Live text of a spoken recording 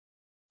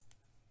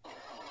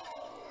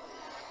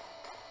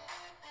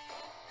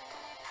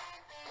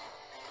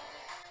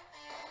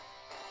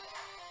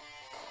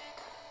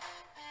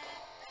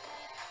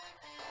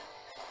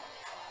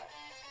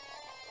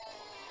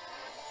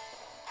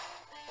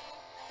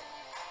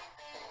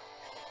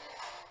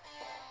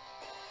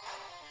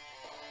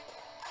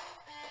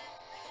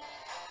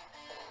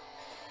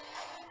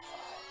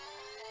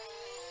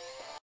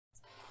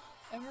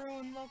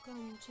everyone,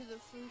 welcome to the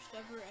first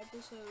ever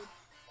episode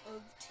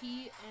of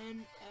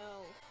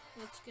TNL.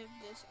 Let's get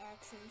this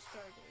action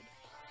started.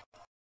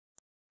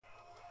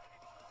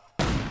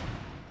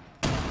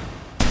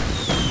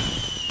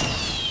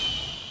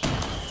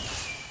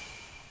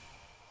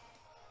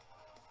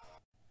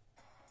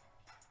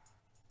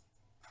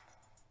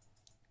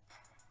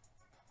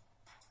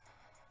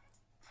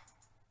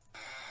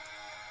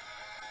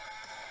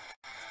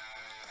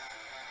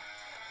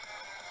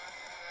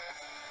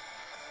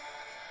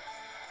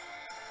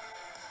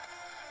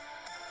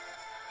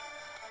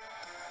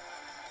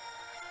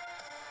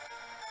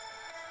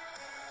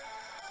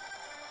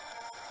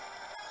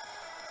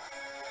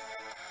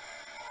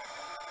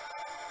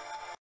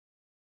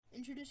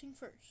 Introducing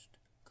first,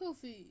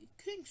 Kofi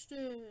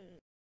Kingston.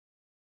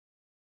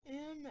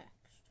 And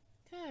next,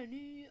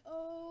 Kenny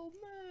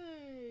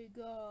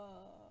Omega.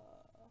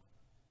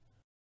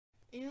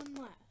 And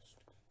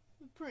last,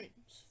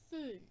 Prince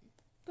Finn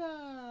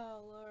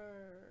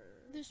Balor.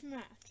 This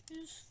match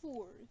is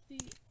for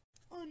the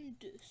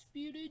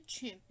Undisputed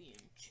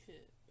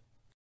Championship.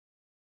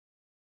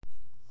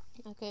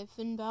 Okay,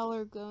 Finn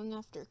Balor going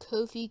after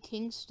Kofi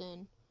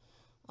Kingston.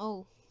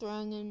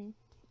 Pulling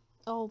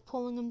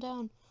him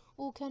down.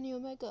 Kenny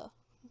Omega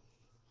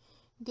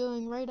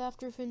going right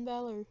after Finn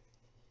Balor,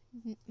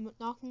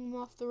 knocking him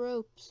off the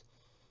ropes,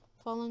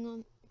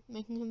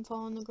 making him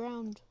fall on the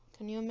ground.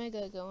 Kenny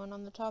Omega going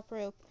on the top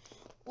rope.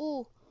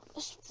 A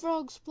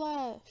frog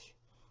splash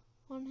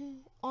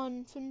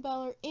on Finn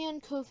Balor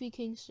and Kofi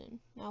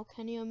Kingston. Now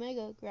Kenny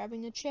Omega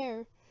grabbing a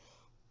chair.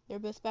 They're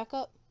both back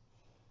up.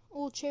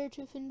 Chair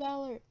to Finn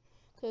Balor.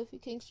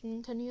 Kofi Kingston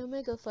and Kenny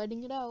Omega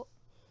fighting it out.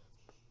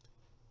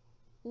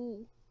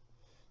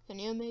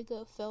 Kenny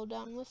Omega fell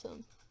down with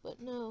him, but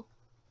no.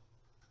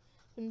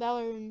 Finn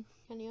Balor and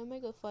Kenny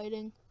Omega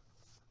fighting.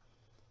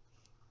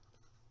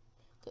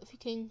 Kofi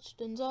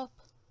Kingston's up.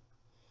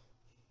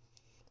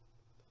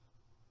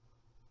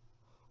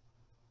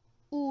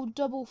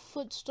 Double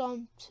foot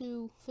stomp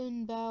to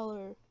Finn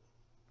Balor.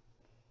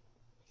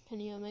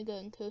 Kenny Omega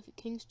and Kofi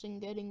Kingston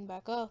getting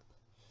back up.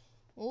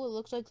 It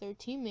looks like they're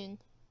teaming.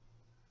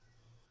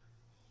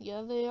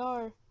 Yeah, they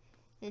are.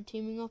 They're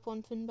teaming up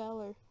on Finn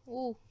Balor.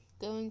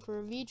 Going for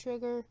a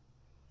V-trigger.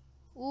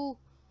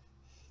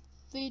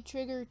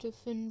 V-trigger to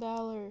Finn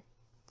Balor.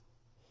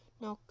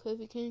 Now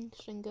Kofi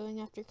Kingston going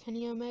after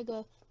Kenny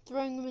Omega,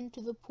 throwing him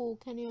into the pool.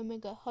 Kenny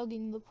Omega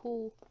hugging the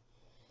pool.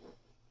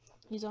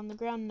 He's on the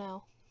ground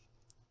now.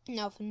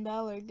 Now Finn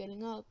Balor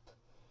getting up.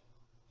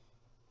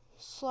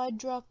 Slide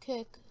drop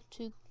kick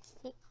to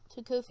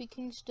Kofi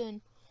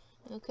Kingston.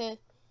 Okay.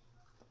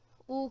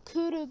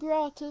 Coup de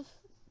grace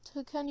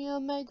to Kenny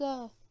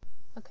Omega.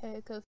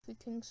 Okay, Kofi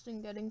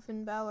Kingston getting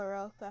Finn Balor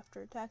up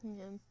after attacking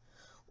him.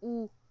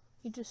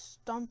 He just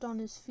stomped on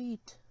his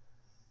feet.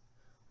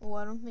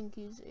 I don't think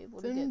he's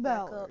able to get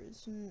back up. Finn Balor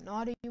is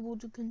not able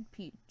to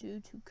compete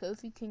due to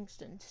Kofi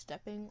Kingston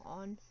stepping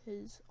on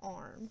his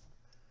arm.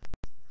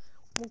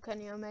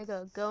 Kenny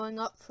Omega going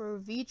up for a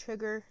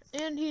V-trigger,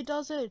 and he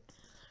does it.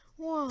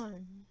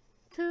 1,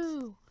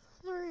 2,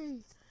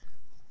 3.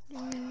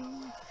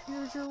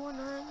 Here's your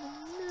winner and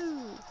the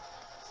new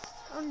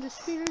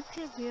Undisputed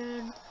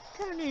Champion,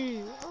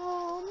 Kenny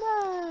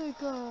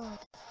Omega.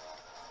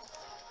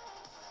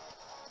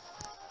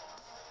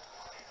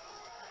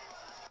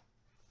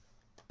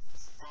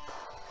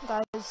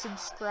 Guys,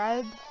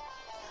 subscribe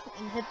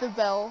and hit the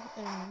bell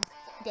and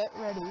get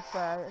ready for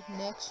our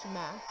next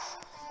match,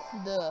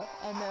 the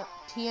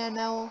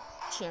TNL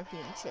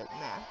Championship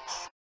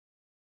match.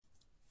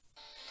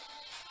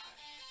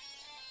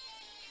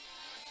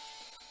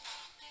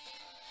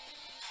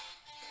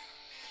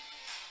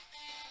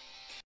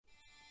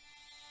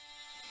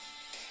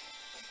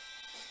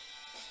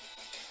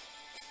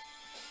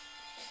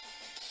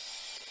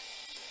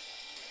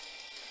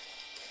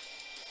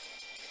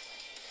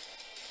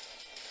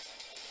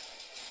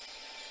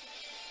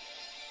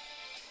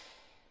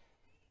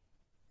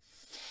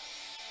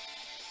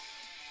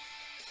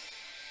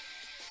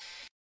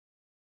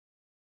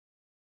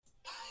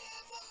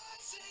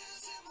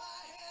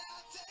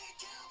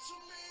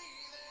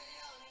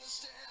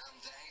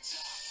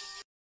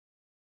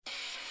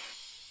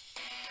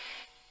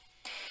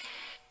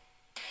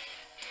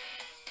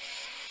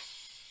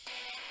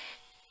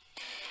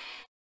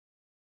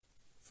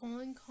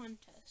 Following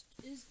contest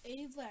is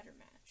a ladder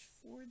match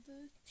for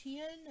the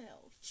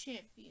TNL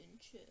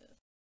Championship.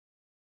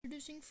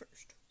 Introducing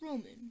first,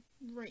 Roman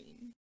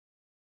Reigns.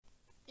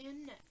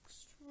 And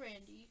next,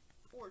 Randy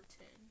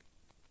Orton.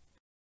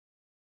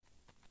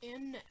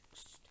 And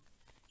next,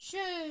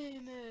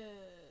 Sheamus.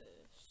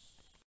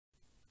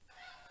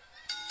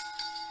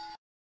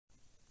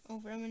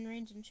 Roman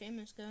Reigns and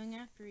Sheamus going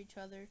after each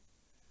other.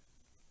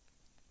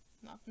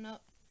 Knocking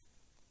up,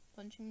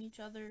 punching each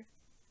other.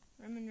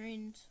 Roman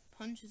Reigns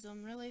punches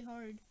him really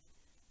hard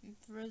and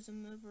throws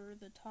him over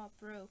the top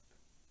rope.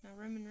 Now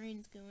Roman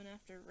Reigns going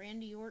after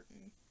Randy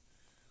Orton.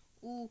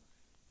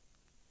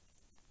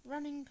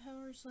 Running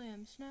power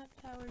slam, snap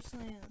power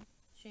slam.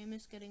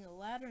 Sheamus getting a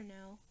ladder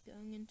now,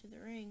 going into the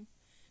ring.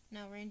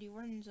 Now Randy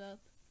Orton's up.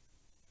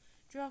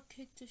 Drop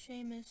kick to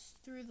Sheamus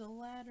through the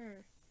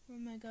ladder. Oh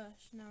my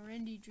gosh. Now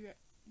Randy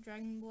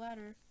dragging the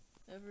ladder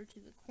over to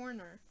the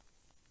corner.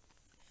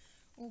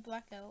 Oh,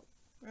 blackout.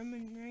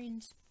 Roman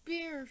Reigns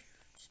spear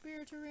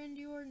to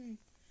Randy Orton.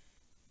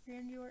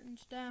 Randy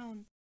Orton's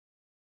down.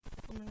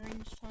 Roman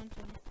Reigns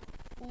taunting.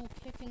 Oh,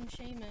 kicking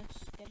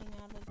Sheamus. Getting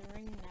out of the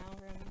ring now.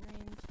 Roman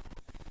Reigns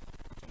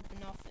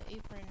jumping off the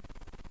apron.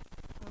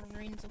 Roman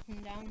Reigns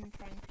looking down and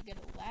trying to get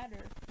a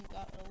ladder. He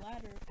got a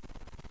ladder,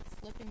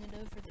 flipping it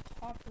over the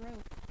top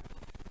rope.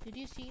 Did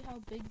you see how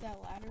big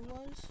that ladder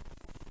was?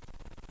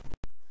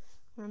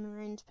 Roman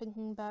Reigns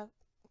picking up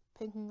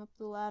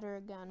the ladder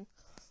again,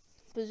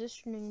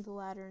 positioning the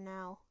ladder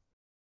now.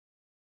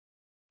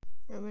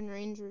 Roman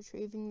Reigns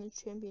retrieving the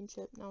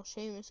championship. Now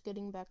Sheamus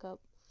getting back up.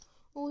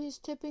 Oh, he's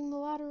tipping the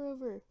ladder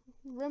over.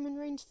 Roman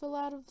Reigns fell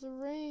out of the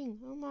ring.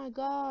 Oh my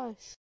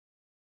gosh.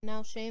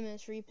 Now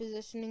Sheamus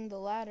repositioning the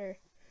ladder.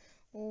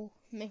 Oh,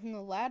 making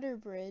a ladder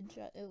bridge,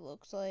 it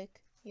looks like.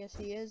 Yes,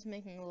 he is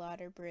making a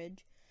ladder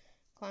bridge.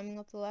 Climbing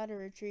up the ladder,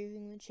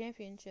 retrieving the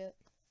championship.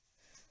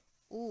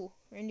 Ooh,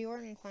 Randy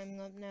Orton climbing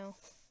up now.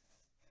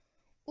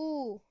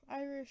 Ooh,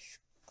 Irish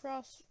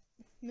cross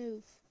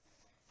move.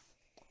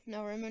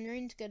 Now Roman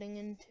Reigns getting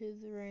into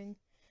the ring.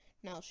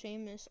 Now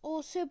Sheamus.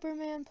 Oh,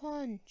 Superman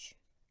punch.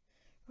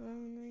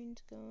 Roman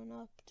Reigns going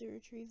up to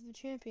retrieve the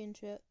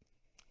championship.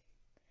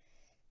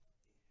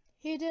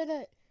 He did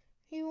it.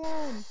 He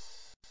won.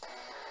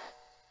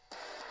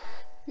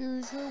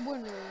 Here's your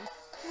winner,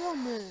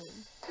 Roman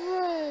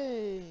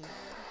Reigns.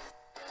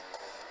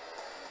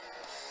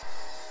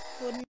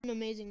 What an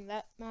amazing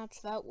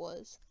match that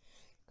was.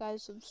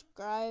 Guys,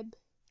 subscribe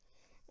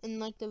and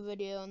like the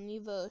video and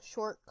leave a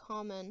short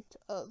comment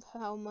of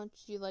how much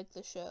you like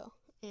the show.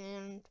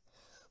 And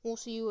we'll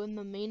see you in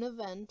the main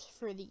event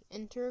for the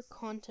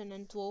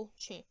Intercontinental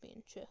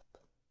Championship.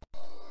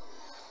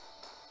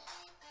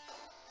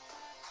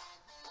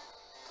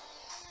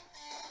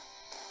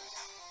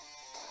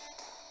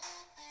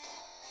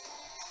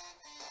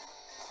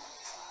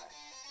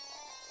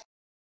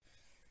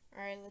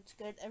 Alright, let's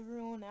get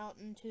everyone out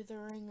into the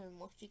ring and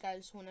we'll see you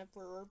guys whenever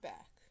we're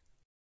back.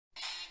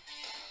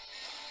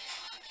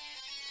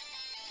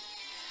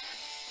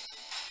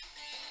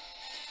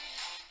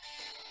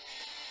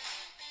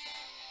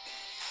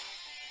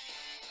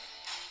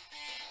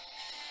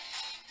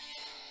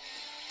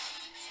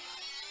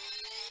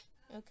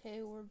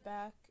 Okay, we're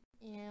back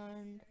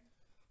and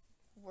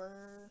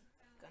we're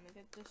gonna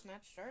get this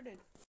match started.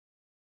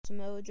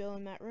 Samoa Joe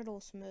and Matt Riddle.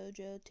 Samoa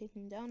Joe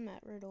taking down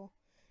Matt Riddle.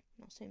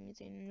 Now Sami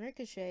Zayn and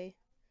Ricochet.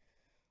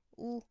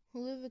 Ooh,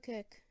 Haliva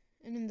kick.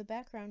 And in the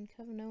background,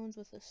 Kevin Owens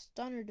with a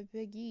stunner to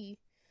Big E.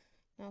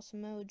 Now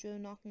Samoa Joe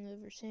knocking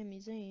over Sami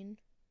Zayn.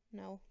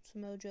 Now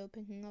Samoa Joe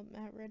picking up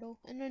Matt Riddle.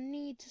 And a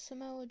knee to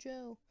Samoa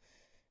Joe.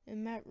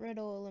 And Matt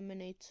Riddle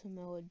eliminates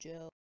Samoa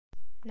Joe.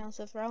 Now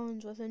Seth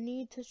Rollins with a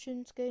knee to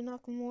Shinsuke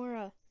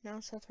Nakamura. Now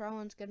Seth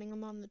Rollins getting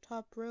him on the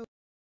top rope.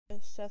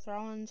 Seth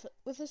Rollins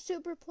with a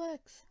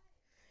superplex.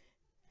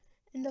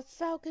 And a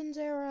Falcon's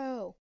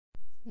arrow.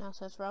 Now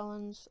Seth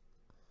Rollins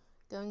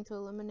going to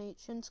eliminate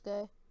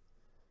Shinsuke.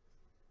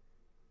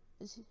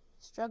 Is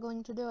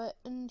struggling to do it,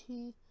 and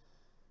he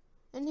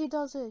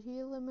does it. He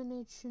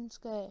eliminates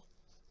Shinsuke.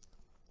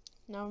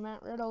 Now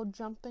Matt Riddle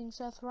jumping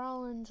Seth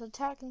Rollins,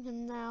 attacking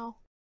him now.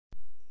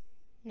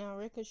 Now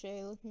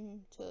Ricochet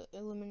looking to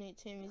eliminate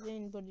Sami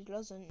Zayn, but he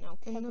doesn't. Now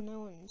Kevin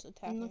Owens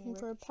attacking and looking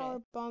Ricochet for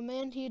a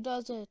powerbomb, and he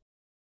does it.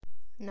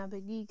 Now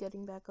Big E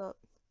getting back up.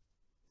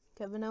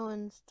 Kevin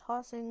Owens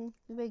tossing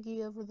Big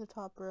E over the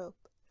top rope.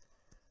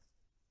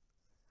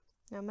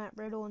 Now Matt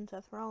Riddle and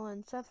Seth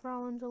Rollins. Seth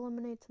Rollins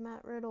eliminates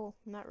Matt Riddle.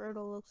 Matt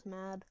Riddle looks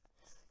mad.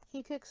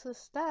 He kicks the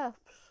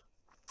steps.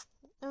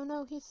 Oh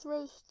no, he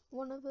throws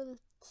one of the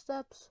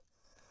steps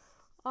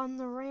on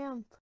the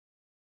ramp.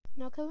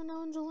 Now Kevin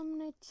Owens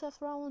eliminates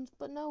Seth Rollins,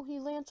 but no, he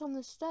lands on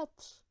the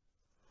steps.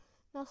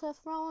 Now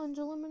Seth Rollins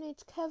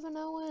eliminates Kevin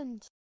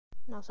Owens.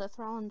 Now Seth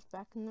Rollins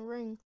back in the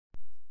ring.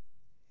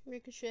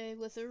 Ricochet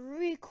with a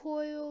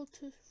recoil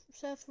to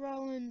Seth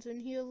Rollins,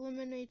 and he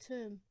eliminates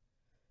him.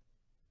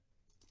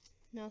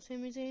 Now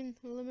Sami Zayn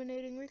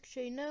eliminating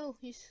Ricochet. No,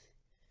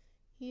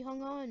 he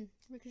hung on.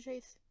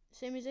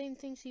 Sami Zayn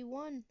thinks he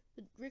won,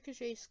 but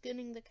Ricochet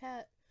skinning the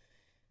cat.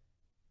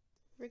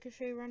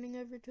 Ricochet running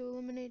over to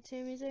eliminate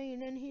Sami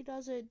Zayn, and he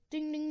does it.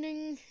 Ding, ding,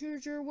 ding.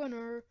 Here's your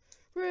winner,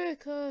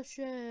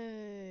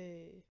 Ricochet.